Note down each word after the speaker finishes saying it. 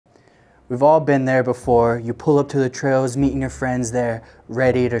We've all been there before. You pull up to the trails, meeting your friends there,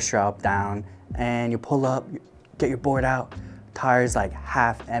 ready to strap down, and you pull up, get your board out, tires like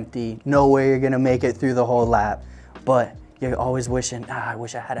half empty, no way you're gonna make it through the whole lap, but you're always wishing, I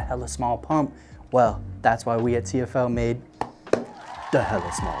wish I had a hella small pump. Well, that's why we at TFL made the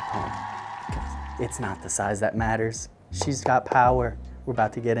hella small pump. It's not the size that matters. She's got power. We're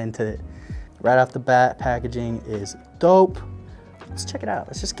about to get into it. Right off the bat, packaging is dope. Let's check it out.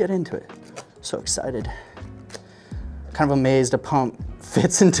 Let's just get into it. So excited. Kind of amazed a pump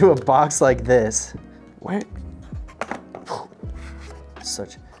fits into a box like this. Where?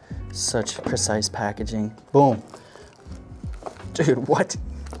 Such precise packaging. Boom. Dude, what?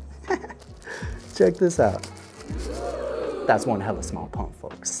 Check this out. That's one hella small pump,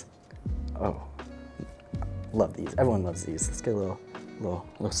 folks. Oh, love these. Everyone loves these. Let's get a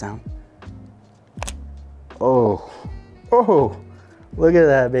little sound. Oh, look at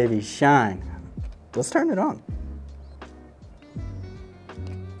that baby shine. Let's turn it on.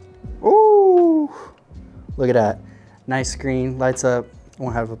 Ooh, look at that. Nice screen, lights up.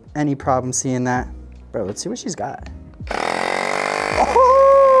 Won't have any problem seeing that. Bro, let's see what she's got.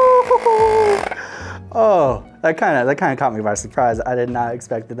 Oh, that kind of caught me by surprise. I did not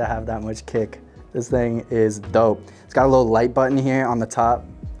expect it to have that much kick. This thing is dope. It's got a little light button here on the top.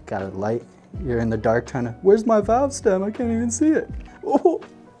 Got a light. You're in the dark trying to, where's my valve stem? I can't even see it. Oh,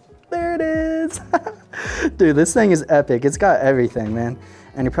 there it is. Dude, this thing is epic. It's got everything, man.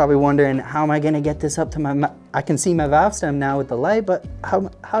 And you're probably wondering, how am I gonna get this up to my, I can see my valve stem now with the light, but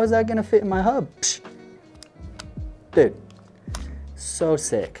how is that gonna fit in my hub? Psh. Dude, so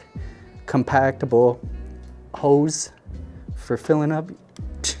sick. Compactable hose for filling up.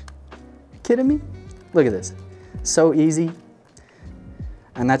 Psh. Kidding me? Look at this. So easy.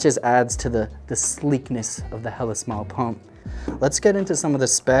 And that just adds to the sleekness of the hella small pump. Let's get into some of the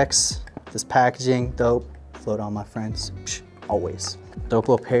specs. This packaging, dope. Float on, my friends. Psh, always. Dope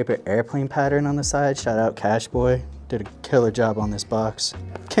little paper airplane pattern on the side. Shout out Cash Boy. Did a killer job on this box.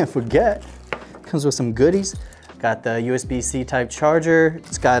 Can't forget, comes with some goodies. Got the USB-C type charger.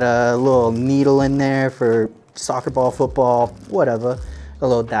 It's got a little needle in there for soccer ball, football, whatever. A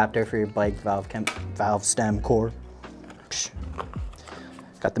little adapter for your bike valve stem core. Psh.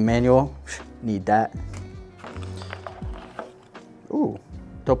 Got the manual, need that. Ooh,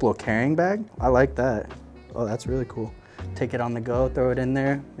 dope little carrying bag. I like that. Oh, that's really cool. Take it on the go, throw it in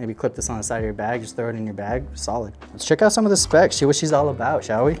there. Maybe clip this on the side of your bag, just throw it in your bag, solid. Let's check out some of the specs, see what she's all about,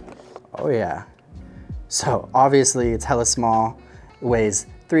 shall we? Oh yeah. So obviously it's hella small. It weighs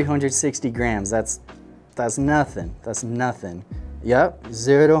 360 grams. That's nothing, that's nothing. Yep,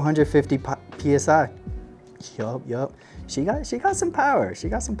 0 to 150 PSI. Yup. She got some power. She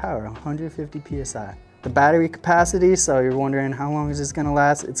got some power, 150 PSI. The battery capacity, so you're wondering how long is this gonna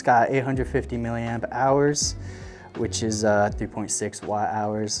last? It's got 850 milliamp hours, which is 3.6 watt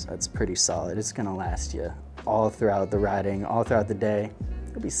hours. That's pretty solid. It's gonna last you all throughout the riding, all throughout the day.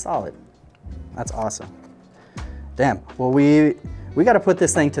 It'll be solid. That's awesome. Damn, well we gotta put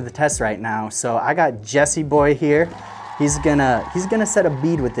this thing to the test right now. So I got Jesse Boy here. He's gonna set a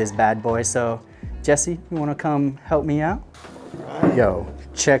bead with this bad boy. So Jesse, you wanna come help me out? Right. Yo,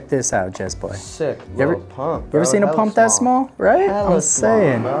 check this out, Jess Boy. Sick, pump. You ever seen a pump that small, right? I'm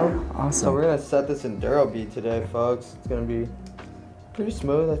saying. Bro. Awesome. So we're gonna set this enduro bead today, folks. It's gonna be pretty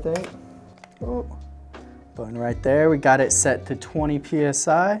smooth, I think. Oh, button right there. We got it set to 20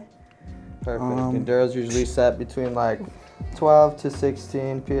 PSI. Perfect. Enduro's usually set between like 12 to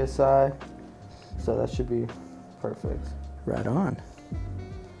 16 PSI. So that should be perfect. Right on.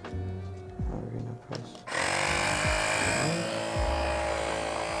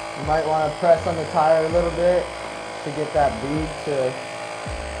 You might want to press on the tire a little bit to get that bead to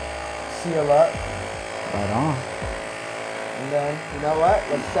seal up. Right on. And then, you know what?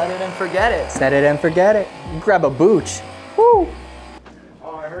 Let's set it and forget it. Set it and forget it. You grab a booch. Woo!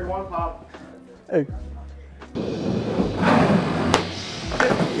 Oh, I heard one pop. Hey.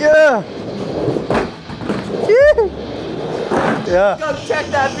 Yeah! Yeah. Go check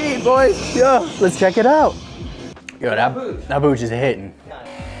that bead, boys. Yeah, let's check it out. Yo, that booch is hitting.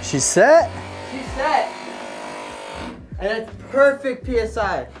 She's set? She's set. And it's perfect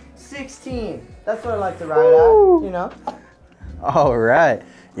PSI. 16. That's what I like to ride at, you know? All right.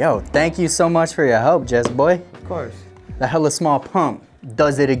 Yo, thank you so much for your help, Jess Boy. Of course. The hella small pump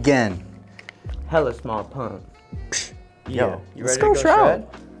does it again. Hella small pump. Yo, you let's ready to go shred?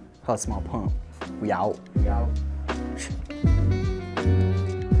 Hella small pump. We out. We out.